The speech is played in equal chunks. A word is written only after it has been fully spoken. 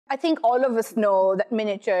I think all of us know that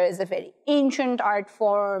miniature is a very ancient art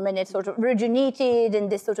form, and it sort of originated in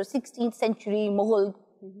this sort of 16th century Mughal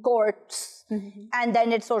courts, and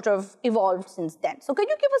then it sort of evolved since then. So can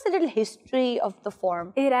you give us a little history of the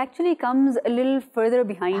form? It actually comes a little further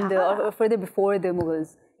behind, or further before the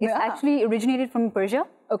Mughals. It's actually originated from Persia.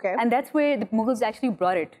 Okay. And that's where the Mughals actually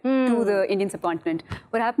brought it to the Indian subcontinent.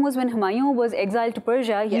 What happened was when Humayun was exiled to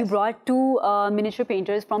Persia, he brought two miniature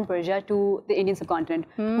painters from Persia to the Indian subcontinent,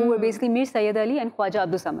 who were basically Mir Sayyid Ali and Khwaja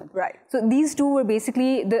Abdul Samad. Right. So these two were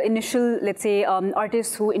basically the initial, let's say,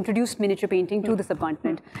 artists who introduced miniature painting to the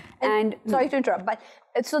subcontinent. And sorry to interrupt, but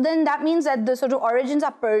so then that means that the sort of origins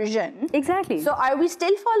are Persian. Exactly. So are we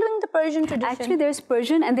still following the Persian tradition? Actually, there's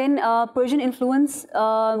Persian, and then Persian influence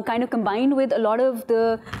kind of combined with a lot of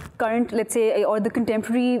the current, let's say, or the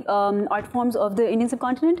contemporary art forms of the Indian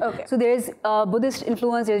subcontinent. Okay. So there's Buddhist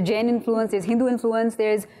influence, there's Jain influence, there's Hindu influence,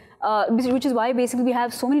 there's which is why basically we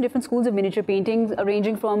have so many different schools of miniature paintings,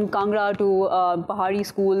 ranging from Kangra to Pahari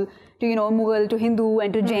school to Mughal to Hindu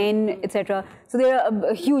and to Jain, etc. So there are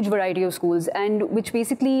a huge variety of schools, and which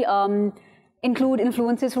basically include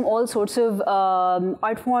influences from all sorts of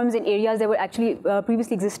art forms in areas that were actually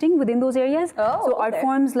previously existing within those areas. So art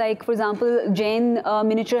forms like, for example, Jain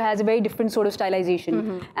miniature has a very different sort of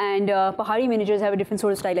stylization, and Pahari miniatures have a different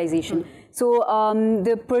sort of stylization. So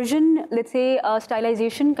the Persian, let's say,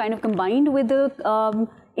 stylization kind of combined with the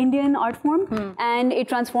Indian art form, and it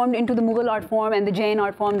transformed into the Mughal art form and the Jain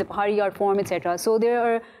art form, the Pahari art form, etc. So there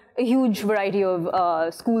are a huge variety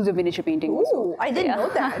of schools of miniature painting. Ooh, I didn't know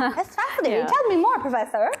that. That's fascinating. Tell me more,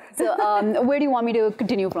 Professor. So, where do you want me to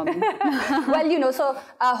continue from? Well, so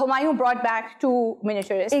Humayun brought back two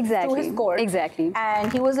miniaturists to his court. Exactly.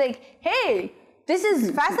 And he was like, hey, this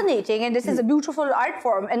is fascinating, and this is a beautiful art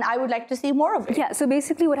form, and I would like to see more of it. Yeah, so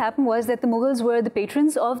basically what happened was that the Mughals were the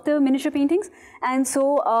patrons of the miniature paintings, and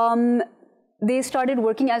so they started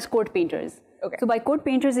working as court painters. Okay. So by court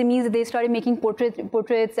painters, it means that they started making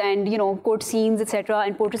portraits and court scenes, etc.,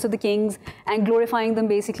 and portraits of the kings and glorifying them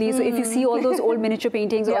basically. So if you see all those old miniature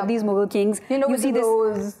paintings of these Mughal kings, you see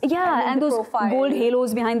this, and those gold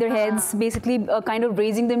halos behind their heads, basically kind of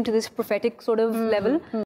raising them to this prophetic sort of level.